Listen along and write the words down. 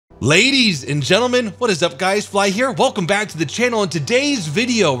Ladies and gentlemen, what is up guys? Fly here. Welcome back to the channel. In today's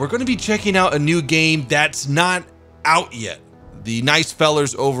video, we're going to be checking out a new game that's not out yet. The nice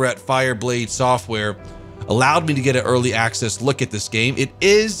fellers over at Fireblade Software allowed me to get an early access look at this game.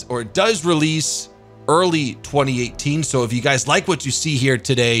 It does release early 2018. So if you guys like what you see here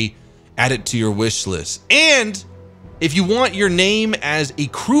today, add it to your wish list. And if you want your name as a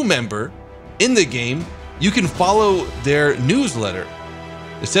crew member in the game, you can follow their newsletter.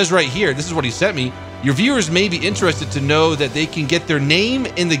 It says right here, this is what he sent me. Your viewers may be interested to know that they can get their name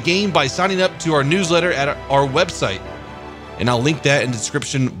in the game by signing up to our newsletter at our website. And I'll link that in the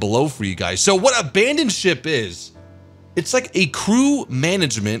description below for you guys. So what Abandoned Ship is, it's like a crew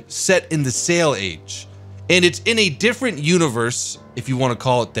management set in the Sail Age. And it's in a different universe, if you want to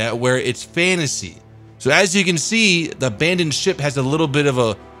call it that, where it's fantasy. So as you can see, the Abandoned Ship has a little bit of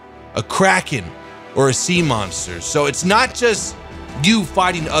a kraken or a sea monster. So it's not just you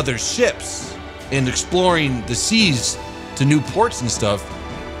fighting other ships and exploring the seas to new ports and stuff.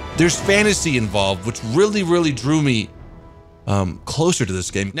 There's fantasy involved, which really drew me closer to this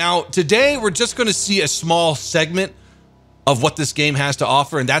game. Now, today we're just going to see a small segment of what this game has to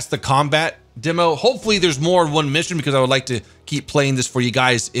offer, and that's the combat demo. Hopefully there's more than one mission because I would like to keep playing this for you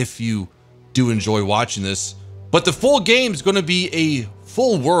guys if you do enjoy watching this. But the full game is going to be a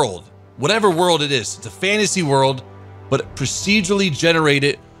full world, whatever world it is. It's a fantasy world, but procedurally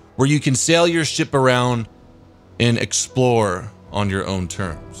generated where you can sail your ship around and explore on your own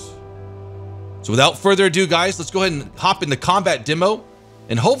terms. So without further ado, guys, let's go ahead and hop in the combat demo.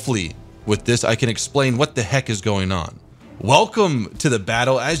 And hopefully with this, I can explain what the heck is going on. Welcome to the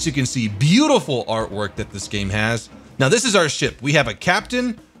battle. As you can see, beautiful artwork that this game has. Now this is our ship. We have a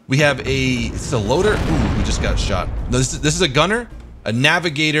captain. We have it's a loader. Ooh, we just got shot. No, this is a gunner, a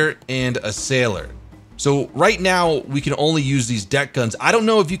navigator, and a sailor. So right now we can only use these deck guns. I don't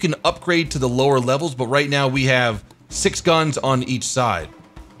know if you can upgrade to the lower levels, but right now we have 6 guns on each side.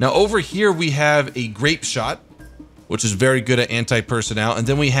 Now over here we have a grape shot, which is very good at anti-personnel. And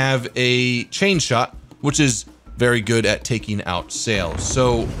then we have a chain shot, which is very good at taking out sails.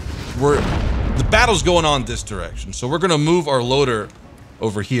 So the battle's going on this direction. So we're gonna move our loader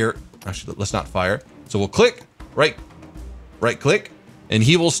over here. Actually, let's not fire. So we'll click, right click, and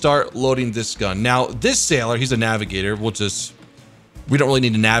he will start loading this gun. Now, this sailor, he's a navigator. We don't really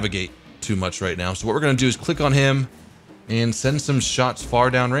need to navigate too much right now. So what we're gonna do is click on him and send some shots far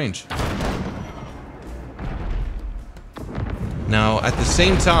down range. Now, at the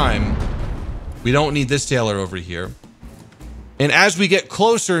same time, we don't need this sailor over here. And as we get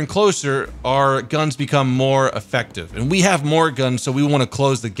closer and closer, our guns become more effective. And we have more guns, so we wanna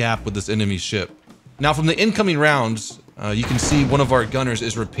close the gap with this enemy ship. Now, from the incoming rounds, you can see one of our gunners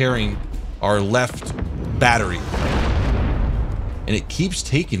is repairing our left battery. And it keeps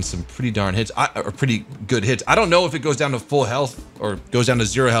taking some pretty darn hits, or pretty good hits. I don't know if it goes down to full health or goes down to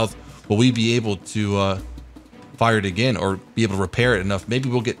 0 health. Will we be able to fire it again or be able to repair it enough? Maybe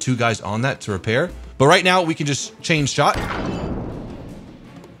we'll get 2 guys on that to repair. But right now we can just change shot.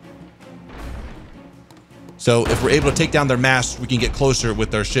 So if we're able to take down their mast, we can get closer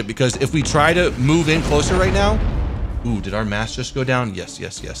with our ship, because if we try to move in closer right now, ooh, did our mast just go down? Yes.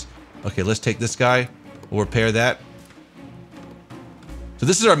 Okay, let's take this guy. We'll repair that. So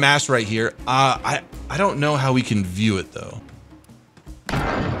this is our mast right here. I don't know how we can view it though.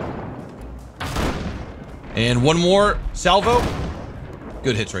 And one more salvo.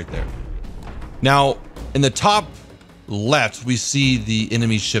 Good hits right there. Now, in the top left, we see the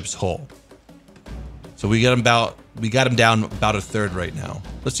enemy ship's hull. So we got him down about 1/3 right now.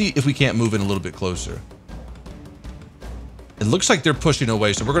 Let's see if we can't move in a little bit closer. It looks like they're pushing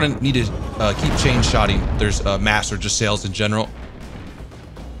away, so we're gonna need to keep chain shotting. There's masts or just sails in general.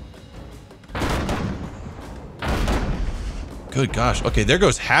 Good gosh. Okay, there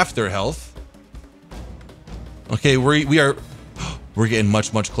goes half their health. Okay, we're getting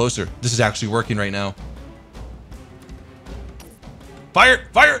much closer. This is actually working right now. Fire!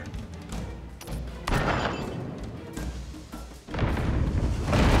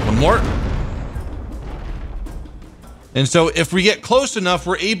 One more. And so if we get close enough,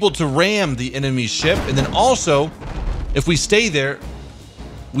 we're able to ram the enemy ship. And then also, if we stay there,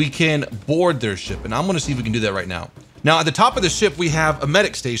 we can board their ship. And I'm gonna see if we can do that right now. Now, at the top of the ship, we have a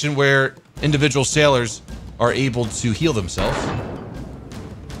medic station where individual sailors are able to heal themselves.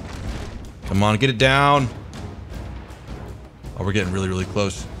 Come on, get it down. Oh, we're getting really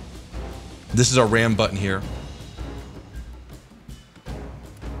close. This is our ram button here.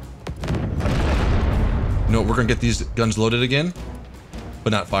 No, we're gonna get these guns loaded again,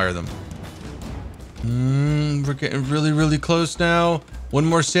 but not fire them. We're getting really close now. One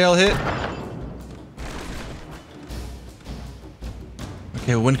more sail hit.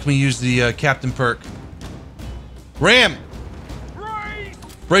 Okay, when can we use the captain perk? Ram!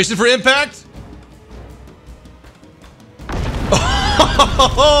 Bracing for impact!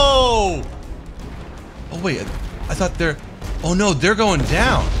 Oh! Oh wait, I thought they're... Oh no, they're going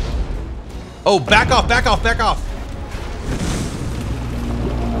down. Oh, back off, back off, back off.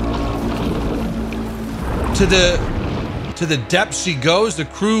 To the depth she goes, the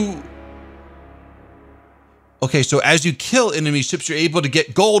crew... Okay, so as you kill enemy ships, you're able to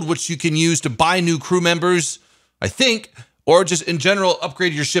get gold, which you can use to buy new crew members, I think, or just in general,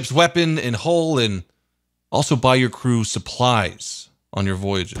 upgrade your ship's weapon and hull, and also buy your crew supplies on your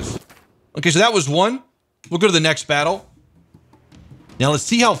voyages. Okay, so that was one. We'll go to the next battle. Now let's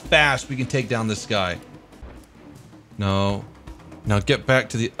see how fast we can take down this guy. No. Now get back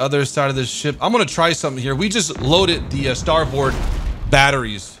to the other side of the ship. I'm gonna try something here. We just loaded the starboard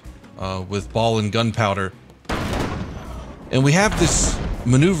batteries with ball and gunpowder. And we have this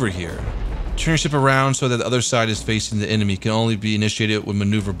maneuver here. Turn your ship around so that the other side is facing the enemy. Can only be initiated when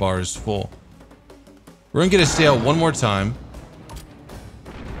maneuver bar is full. We're gonna get a sail one more time.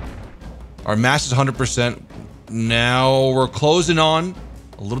 Our mass is 100%. Now we're closing on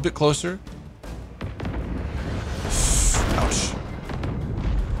a little bit closer. Ouch.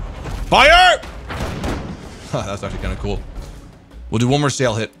 Fire! That's actually kind of cool. We'll do one more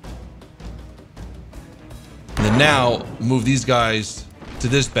sail hit. And then now, move these guys to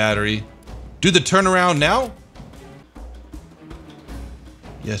this battery. Do the turnaround now.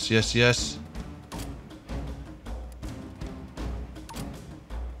 Yes, yes, yes.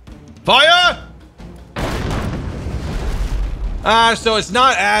 Fire! So it's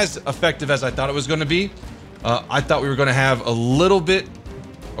not as effective as I thought it was going to be. I thought we were going to have a little bit,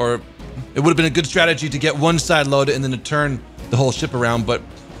 or it would have been a good strategy to get one side loaded and then to turn the whole ship around, but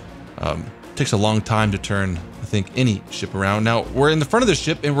it takes a long time to turn, I think, any ship around. Now, we're in the front of the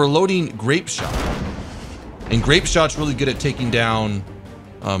ship and we're loading grape shot. And grape shot's really good at taking down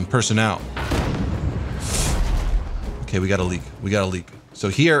personnel. Okay, we got a leak. We got a leak. So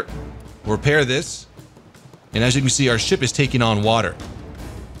here, we'll repair this. And as you can see, our ship is taking on water.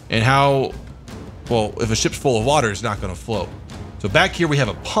 And how, well, if a ship's full of water, it's not going to float. So back here, we have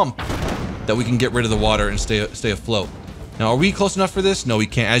a pump that we can get rid of the water and stay afloat. Now, are we close enough for this? No, we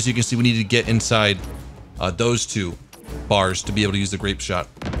can't. As you can see, we need to get inside those two bars to be able to use the grape shot.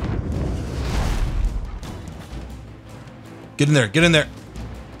 Get in there, get in there.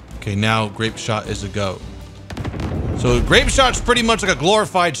 Okay, now grape shot is a go. So grape shot's pretty much like a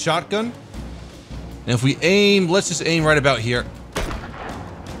glorified shotgun. And if we aim, let's just aim right about here.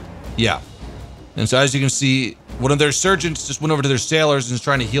 Yeah. And so as you can see, one of their surgeons just went over to their sailors and is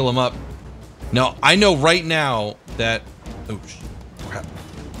trying to heal them up. Now, I know right now that... Oh, crap.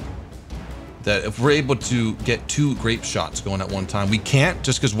 That if we're able to get 2 grape shots going at one time, we can't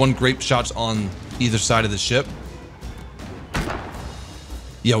just because one grape shot's on either side of the ship.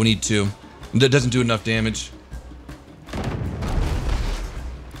 Yeah, we need 2. That doesn't do enough damage.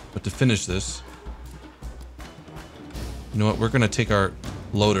 But to finish this... You know what? We're going to take our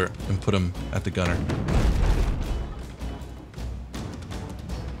loader and put him at the gunner.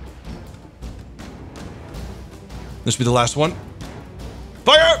 This will be the last one.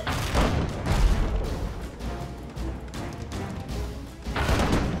 Fire!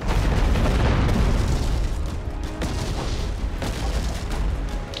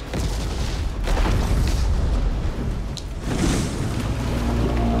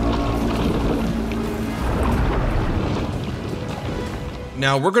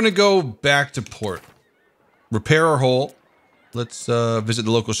 Now we're going to go back to port. Repair our hull. Let's visit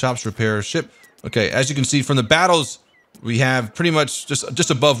the local shops, repair our ship. Okay, as you can see from the battles, we have pretty much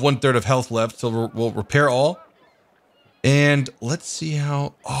just above 1/3 of health left, so we'll repair all. And let's see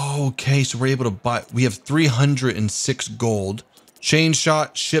how... Oh, okay, so we're able to buy... We have 306 gold. Chain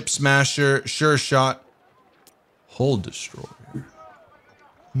shot, ship smasher, sure shot, hull destroyer.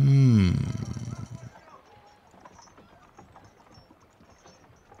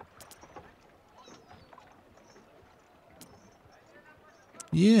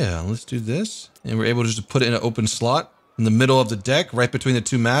 Yeah, let's do this. And we're able to just put it in an open slot in the middle of the deck, right between the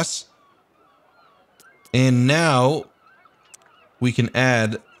 2 masts. And now we can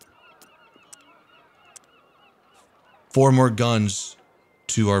add 4 more guns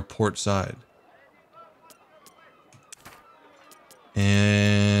to our port side.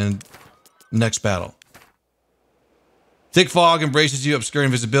 And next battle. Thick fog embraces you,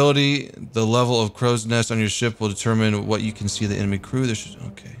 obscuring visibility. The level of crow's nest on your ship will determine what you can see of the enemy crew.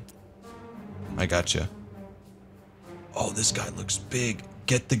 Okay. I gotcha. Oh, this guy looks big.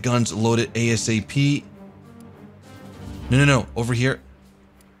 Get the guns loaded ASAP. No. Over here.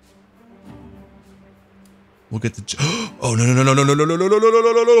 We'll get the... Oh,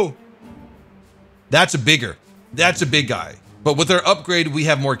 no. That's a bigger. That's a big guy. But with our upgrade, we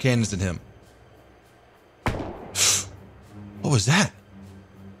have more cannons than him. What was that?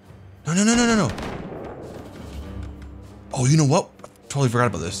 No. Oh, you know what? I totally forgot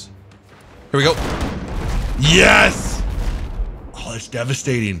about this. Here we go. Yes! Oh, that's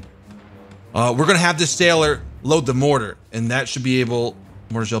devastating. We're going to have this sailor load the mortar, and that should be able...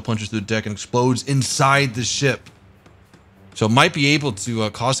 Mortar shell punches through the deck and explodes inside the ship. So it might be able to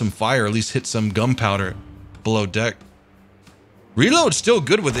cause some fire, or at least hit some gunpowder below deck. Reload's still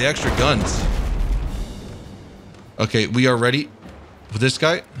good with the extra guns. Okay, we are ready with this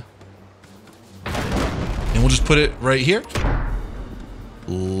guy. And we'll just put it right here.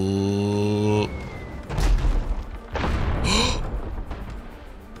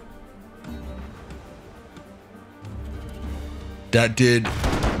 That did...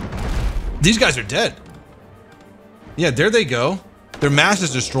 These guys are dead. Yeah, there they go. Their mass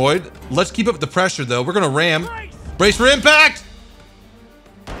is destroyed. Let's keep up the pressure, though. We're going to ram. Brace for impact!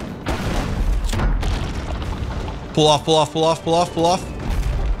 Pull off. Boom!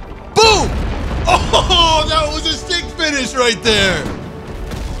 Oh, that was a sick finish right there.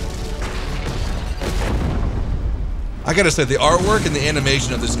 I gotta say, the artwork and the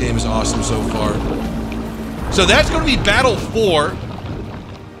animation of this game is awesome so far. So that's going to be Battle 4.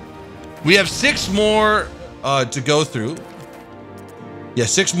 We have 6 more to go through. Yeah,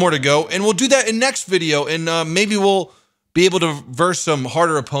 6 more to go. And we'll do that in next video. And maybe we'll be able to verse some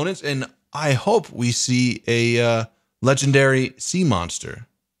harder opponents. And I hope we see a legendary sea monster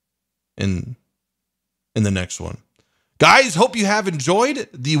in the next one. Guys, hope you have enjoyed.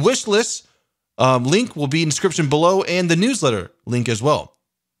 The wish list link will be in the description below, and the newsletter link as well.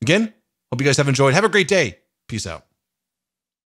 Again, hope you guys have enjoyed. Have a great day. Peace out.